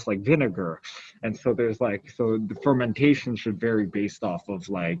almost like vinegar, and so so the fermentation should vary based off of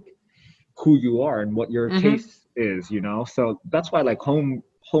like who you are and what your Hmm. taste is. So that's why like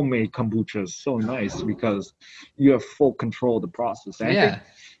homemade kombucha is so nice because you have full control of the process. And I think Yeah.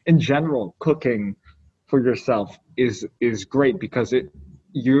 in general cooking for yourself is great because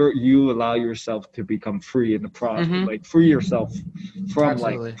you allow yourself to become free in the process, Hmm. like free yourself from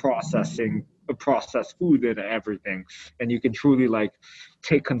like Absolutely. processing processed food and everything, and you can truly like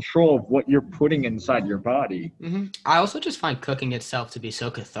take control of what you're putting inside your body. I also just find cooking itself to be so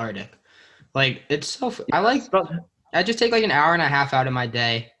cathartic. Like it's so. I Yes, like. I just take like an hour and a half out of my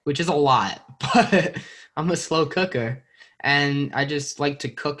day, which is a lot, but I'm a slow cooker, and I just like to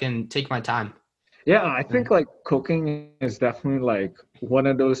cook and take my time. yeah, I Mm. think like cooking is definitely like one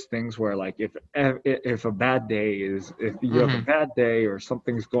of those things where like if a bad day is if you have a Mhm. bad day or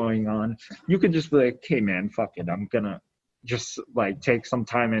something's going on, you could just be like, hey man, fuck it, I'm gonna just like take some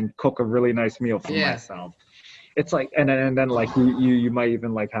time and cook a really nice meal for Yeah. myself. It's like and then like you might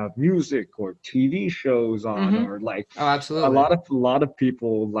even like have music or TV shows on Mhm. or like Oh, absolutely. a lot of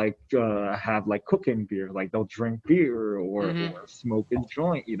people like have like cooking beer, like they'll drink beer Mhm. or smoke a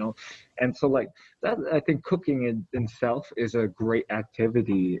joint. And so like that I think cooking in itself is a great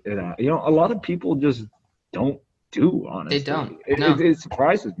activity that a lot of people just don't do, They don't. honestly. No. It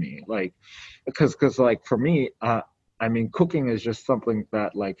surprises me, like because like for me I mean cooking is just something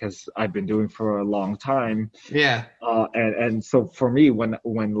that like has I've been doing for a long time. Yeah. And so for me, when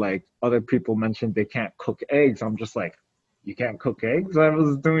like other people mentioned they can't cook eggs, I'm just like, you can't cook eggs? I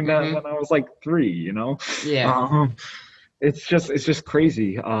was doing that Mhm. when I was like 3. Yeah. Um, it's just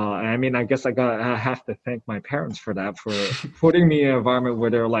crazy. I mean, I guess I have to thank my parents for that, for putting me in an environment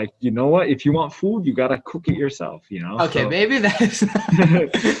where they're like, you know what? If you want food, you gotta cook it yourself. Okay, So maybe that's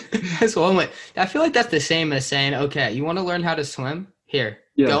that's one way. I feel like that's the same as saying, okay, you want to learn how to swim? Here,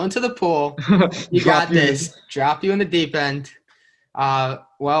 yeah, go into the pool. You drop got you in. this. Drop you in the deep end.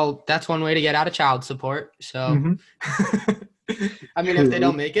 Well, that's one way to get out of child support. So, Hmm. I mean, if they True.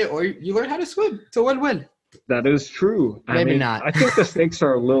 don't make it, or you learn how to swim, it's a win-win. That is true. I Maybe mean, not. I think the stakes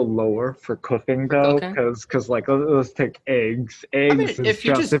are a little lower for cooking For though, cooking? because like let's take eggs. I mean, Eggs is if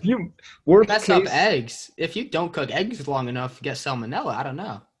you just just if you worst mess up case. eggs, if you don't cook eggs long enough, you get salmonella. I don't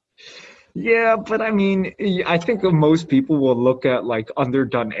know. Yeah, but I mean, I think most people will look at like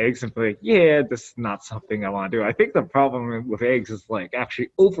underdone eggs and be like, yeah, this is not something I want to do. I think the problem with eggs is like actually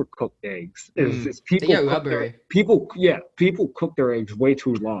overcooked eggs. Is They get rubbery. people cook their eggs way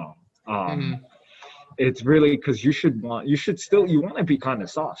too long. Hmm. It's really because you want to be kind of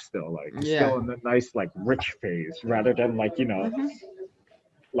soft still, like Yeah. still in the nice like rich phase rather than like Hmm.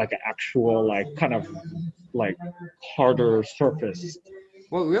 like an actual like kind of like harder surface.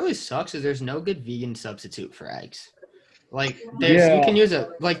 What really sucks is there's no good vegan substitute for eggs. Like you Yeah. can use it,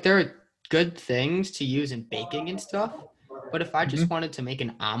 like there are good things to use in baking and stuff, but if I just Mhm. wanted to make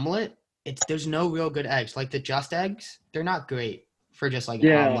an omelet, there's no real good eggs. Like the Just eggs, they're not great for just like an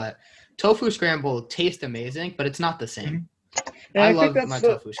Yeah. omelet. Tofu scramble tastes amazing, but it's not the same. Mhm. And I I think love my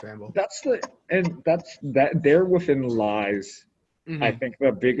tofu scramble. there within lies, I Hmm. think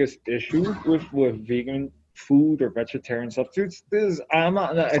the biggest issue with vegan food or vegetarian substitutes is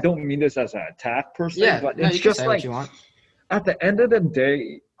I don't mean this as an attack per se, Yeah, but no, it's you can just say what like you want. at the end of the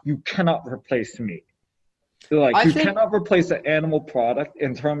day, you cannot replace meat. Like I you think cannot replace an animal product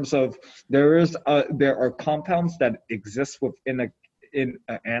in terms of there are compounds that exist within in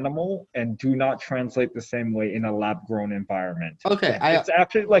an animal and do not translate the same way in a lab grown environment to okay. humans. It's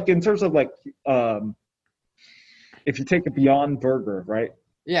actually like in terms of like if you take a Beyond Burger, right?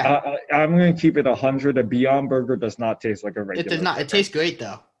 Yeah, I'm going to keep it 100. A Beyond Burger does not taste like a it does regular not. It burger. tastes great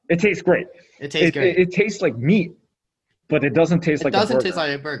though. It tastes great. It tastes great. It tastes like meat, but it doesn't taste It like a doesn't taste burger.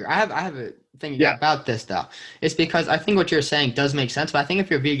 like a burger. I have a thing Yeah. about this though. It's because I think what you're saying does make sense, but I think if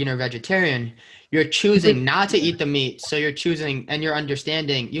you're vegan or vegetarian, you're choosing not to eat the meat, so you're choosing and you're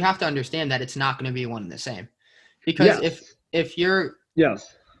understanding. You have to understand that it's not going to be one and the same, because Yes. if you're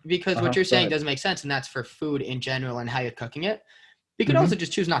Yes. because what Uh-huh. you're Go saying ahead. does make sense, and that's for food in general and how you're cooking it. You could also Hmm.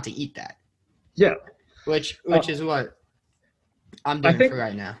 just choose not to eat that, Yeah. which Uh, is what I'm I doing think for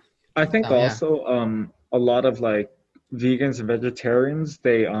right now. I think So yeah. also a lot of like vegans and vegetarians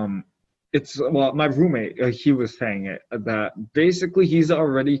they it's well my roommate he was saying it that basically he's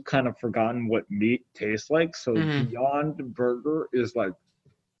already kind of forgotten what meat tastes like, so Hmm. Beyond Burger is like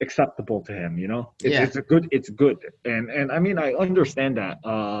acceptable to him, you know. Yeah. It's good, and I mean I understand that.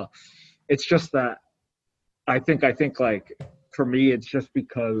 It's just that I think like for me it's just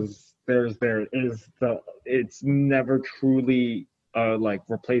because there is it's never truly like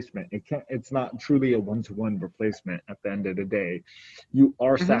replacement. It's not truly a one-to-one replacement at the end of the day. You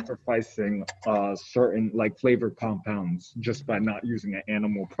are Hmm. sacrificing certain like flavor compounds just by not using an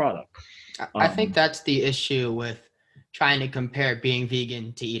animal product. I think Um that's the issue with trying to compare being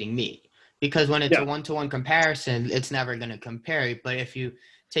vegan to eating meat. Because when it's a yeah, one-to-one comparison, it's never going to compare. But if you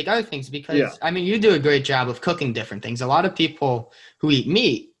take other things, yeah, because I mean, you do a great job of cooking different things. A lot of people who eat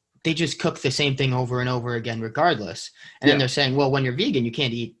meat, they just cook the same thing over and over again, regardless. And then yeah. they're saying, well, when you're vegan, you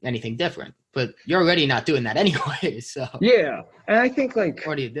can't eat anything different. But you're already not doing that anyway. So Yeah. And I think like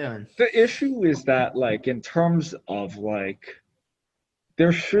what are you doing? the issue is that like in terms of like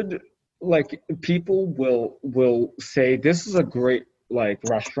there should like people will say this is a great like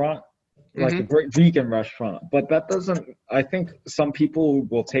restaurant, like a Hmm. great vegan restaurant, but that doesn't, I think some people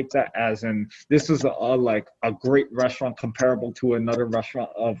will take that as in this is a like a great restaurant comparable to another restaurant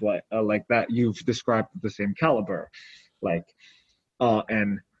of like that you've described the same caliber, like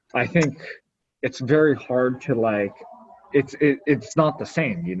and I think it's very hard to like it's not the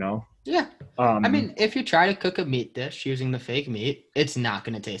same, you know. Yeah. I um mean, if you try to cook a meat dish using the fake meat, it's not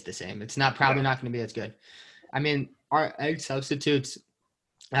going to taste the same. It's not yeah, probably not going to be as good. I mean, are egg substitutes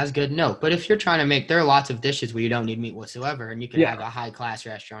as good? No. But if you're trying to make, there are lots of dishes where you don't need meat whatsoever, and you could yeah. have a high class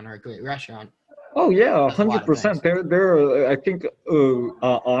restaurant or a great restaurant Oh yeah, that does a lot of 100%. things. I think,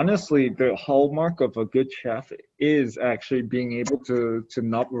 honestly, the hallmark of a good chef is actually being able to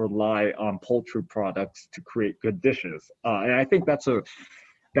not rely on poultry products to create good dishes. And I think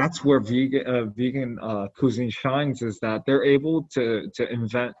that's where vegan cuisine shines, is that they're able to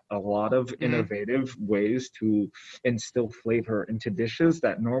invent a lot of Hmm. innovative ways to instill flavor into dishes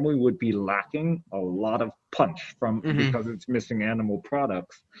that normally would be lacking a lot of punch from Hmm. because it's missing animal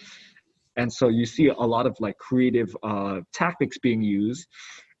products. And so you see a lot of like creative tactics being used,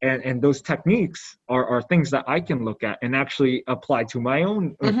 and those techniques are things that I can look at and actually apply to my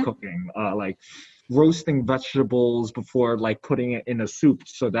own Hmm. cooking, like roasting vegetables before like putting it in a soup,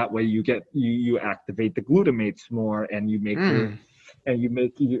 so that way you activate the glutamates more, and Mm. you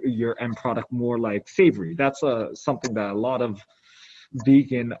make your end product more like savory. That's something that a lot of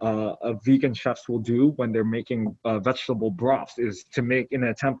vegan chefs will do when they're making vegetable broths is to make in an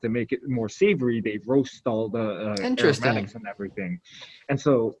attempt to make it more savory. They roast all the Interesting. aromatics and everything, and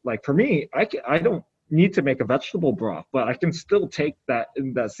so like for me, I don't need to make a vegetable broth, but I can still take that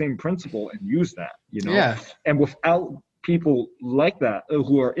same principle and use that, Yeah. And without people like that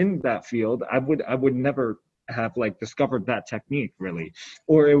who are in that field, I would never have like discovered that technique really,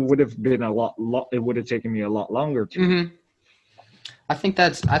 or it would have been it would have taken me a lot longer to. Mm-hmm. I think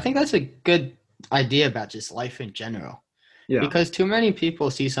that's a good idea about just life in general. Yeah. Because too many people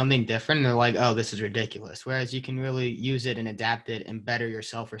see something different and they're like, oh, this is ridiculous. Whereas you can really use it and adapt it and better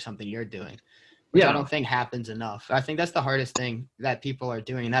yourself for something you're doing, which I don't think happens enough. I think that's the hardest thing that people are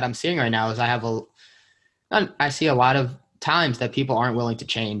doing and that I'm seeing right now is I see a lot of times that people aren't willing to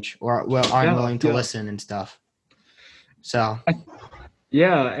change or aren't willing to listen and stuff. So.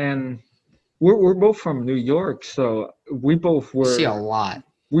 Yeah, and we're both from New York, so we both were. See a lot.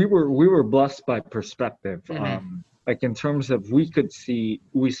 We were blessed by perspective. Mm-hmm. Like in terms of we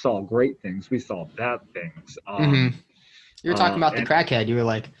saw great things, we saw bad things. Mm-hmm. You were talking about the crackhead. You were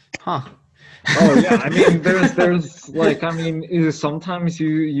like, huh. Oh yeah, I mean, there's like, I mean, sometimes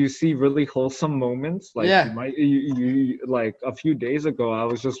you see really wholesome moments. Like you like a few days ago, I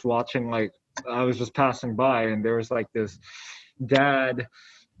was just passing by, and there was like this dad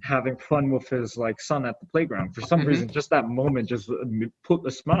having fun with his like son at the playground. For some reason, just that moment just put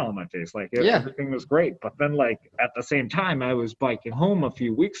a smile on my face. Like everything was great. But then like at the same time, I was biking home a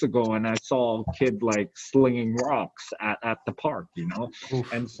few weeks ago and I saw a kid like slinging rocks at the park,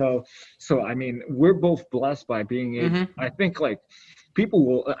 Oof. And so I mean, we're both blessed by being able, I think like people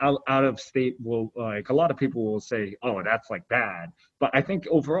will out of state will like a lot of people will say, oh, that's like bad. But I think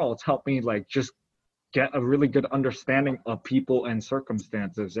overall it's helped me like just get a really good understanding of people and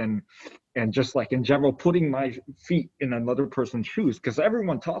circumstances and just like in general putting my feet in another person's shoes, because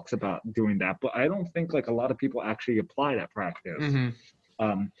everyone talks about doing that, but I don't think like a lot of people actually apply that practice.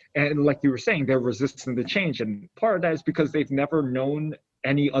 And like you were saying, they're resistant to change, and part of that is because they've never known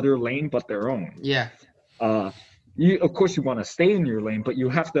any other lane but their own. Of course you want to stay in your lane, but you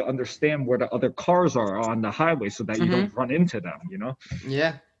have to understand where the other cars are on the highway so that you don't run into them,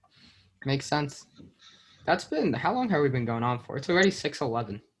 Yeah, makes sense. That's been, how long have we been going on for? It's already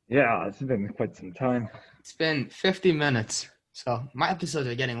 6:11. Yeah, it's been quite some time. It's been 50 minutes. So my episodes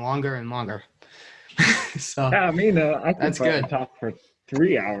are getting longer and longer. So yeah, I mean, I that's good. Talk for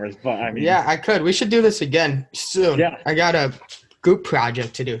 3 hours, but I mean. Yeah, I could. We should do this again soon. Yeah. I got a group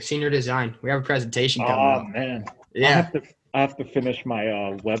project to do, senior design. We have a presentation coming up. Oh man. Yeah. I have to finish my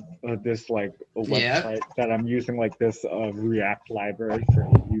website that I'm using, like this React library for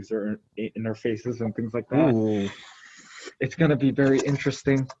user interfaces and things like that. Ooh. It's gonna be very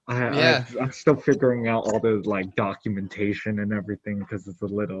interesting. I'm still figuring out all the like documentation and everything because it's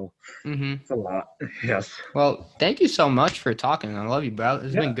a lot. Yes. Well, thank you so much for talking. I love you, bro.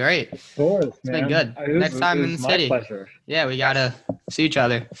 It's been great. Of course, it's been good. Next time in the city. Pleasure. Yeah, we gotta see each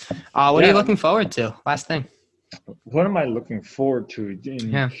other. What are you looking forward to? Last thing. What am I looking forward to?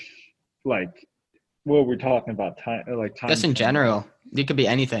 Like, what are we talking about? Time. Just in general. It could be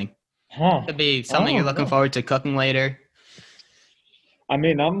anything. It could be something you're looking forward to cooking later. I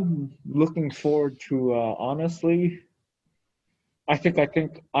mean, I'm looking forward to honestly. I think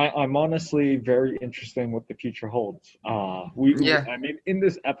I'm honestly very interested in what the future holds. I mean, in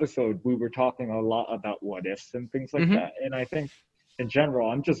this episode, we were talking a lot about what ifs and things like that, and I think. In general,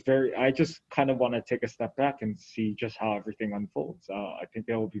 I just kind of want to take a step back and see just how everything unfolds. I think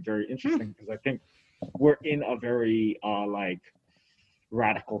that will be very interesting because I think we're in a very like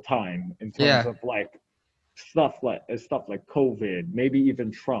radical time in terms of like stuff like COVID, maybe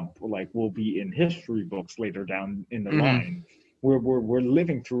even Trump, like will be in history books later down in the line. We're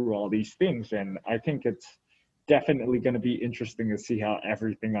living through all these things, and I think it's definitely going to be interesting to see how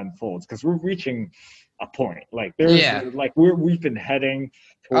everything unfolds because we're reaching a point like we've been heading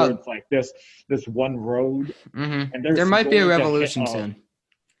towards like this one road and there might be a revolution soon.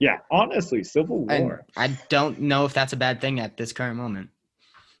 Yeah, honestly, civil war. I don't know if that's a bad thing at this current moment.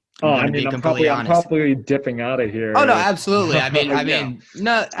 I'm probably dipping out of here. Oh no, absolutely. I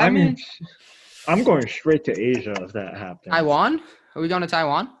mean, I'm going straight to Asia if that happens. Taiwan? Are we going to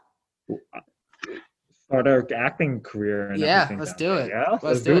Taiwan? Start our acting career. Let's do it. Yeah,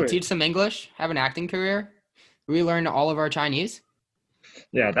 let's do it. Teach some English, have an acting career. Relearn all of our Chinese.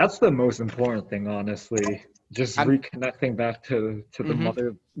 Yeah, that's the most important thing, honestly. Just reconnecting back to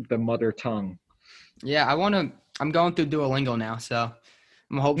the mother tongue. Yeah, I'm going through Duolingo now, so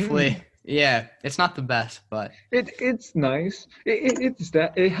I'm hopefully Yeah, it's not the best, but It's nice. It's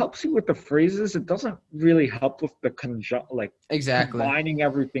that it helps you with the phrases. It doesn't really help with the exactly. combining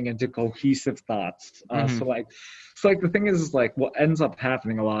everything into cohesive thoughts. Mhm. So like the thing is like what ends up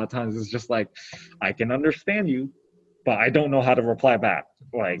happening a lot of times is just like I can understand you, but I don't know how to reply back.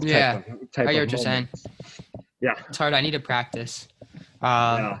 Like Yeah, I type get of what you're saying. moments. Yeah, It's hard. I need to practice.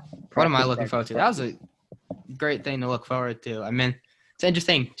 yeah. What am I Practice, looking practice, forward to? That was practice. a great thing to look forward to. I mean, it's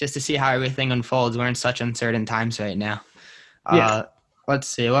interesting just to see how everything unfolds. We're in such uncertain times right now. Yeah. Let's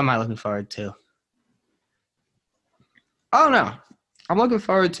see. What am I looking forward to? Oh no, I'm looking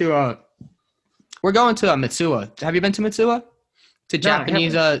forward to. We're going to Mitsuwa. Have you been to Mitsuwa? It's a No, I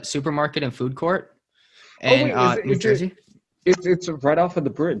Japanese haven't. supermarket and food court Oh in wait, is it New is it Jersey. it's right off of the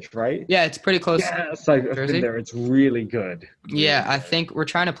bridge, right? Yeah, it's pretty close. Yes, I've been Jersey. there. It's really good. Yeah, Really I good. think we're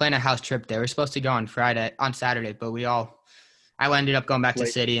trying to plan a house trip there. We're supposed to go on Saturday, but I ended up going back to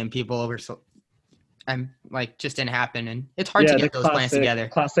Like, city and people were and like just didn't happen. And it's hard to yeah, the get those plans together.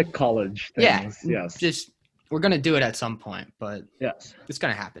 classic college Yeah, things. Yes. just we're gonna do it at some point, but Yes. it's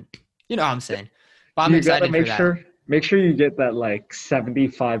gonna happen. You know what I'm saying? But I'm You gotta excited for that. make sure you get that like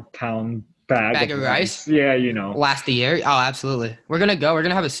 75-pound bag Bag of of rice. rice Yeah, you know. last the year. Oh, absolutely. We're gonna go. We're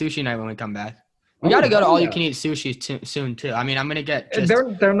gonna have a sushi night when we come back. We Oh, got to go to hell all you yeah. can eat sushi soon too. I mean, I'm gonna get And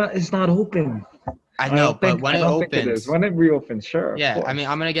just. they're not. It's not open. I know, but when I it don't think it is. opens, When it reopens, sure, of yeah. I mean, course.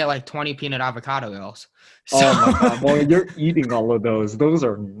 I'm gonna get like 20 peanut avocado rolls. So Oh my god. Well, you're eating all of those. Those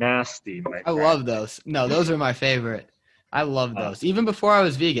are nasty, my I friend. love those. No, those are my favorite. I love Uh, those. Even before I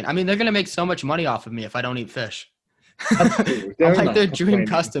was vegan. I mean, they're gonna make so much money off of me if I don't eat fish. That's true. I'm They're like not their dream complaining.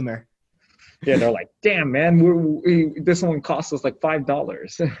 customer. Yeah, they're like, damn, man, this one cost us like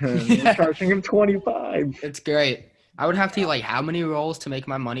 $5, and we're Yeah, charging him 25. it's great. I would have to eat like how many rolls to make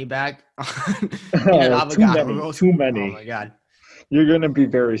my money back? Peanut Oh, too avocado many, rolls. too Oh many. my god. You're gonna be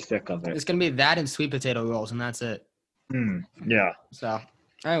very sick of it. It's gonna be that and sweet potato rolls, and that's it. Yeah. So,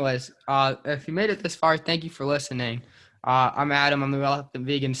 anyways, if you made it this far, thank you for listening. I'm Adam. I'm the Reluctant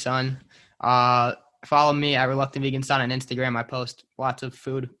Vegan Son. Follow me at Reluctant Vegan Son on Instagram. I post lots of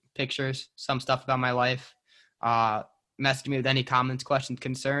food pictures, some stuff about my life. Message me with any comments, questions,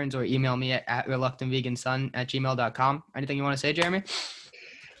 concerns, or email me at reluctantveganson@gmail.com. Anything you want to say, Jeremy?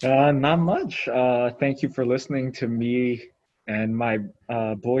 Not much. Thank you for listening to me and my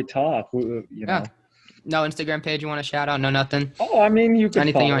boy talk. You know. Yeah. No Instagram page you want to shout out? No, nothing. Oh, I mean, you could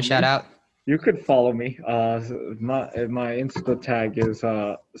Anything you follow want to shout me. out? You could follow me. My Insta tag is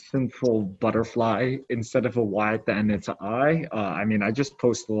sinful butterfly. Instead of a Y at the end, it's an I. I mean, I just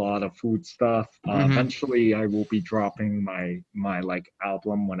post a lot of food stuff. Eventually, I will be dropping my like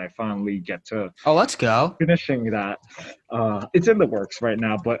album when I finally get to Oh, let's go. finishing that. It's in the works right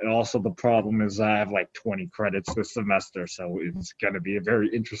now, but also the problem is I have like 20 credits this semester, so it's gonna be a very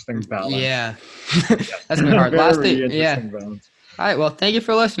interesting balance. Yeah. That's been hard. Last Very thing, yeah. interesting balance. All right. Well, thank you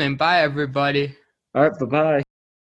for listening. Bye, everybody. All right, bye bye.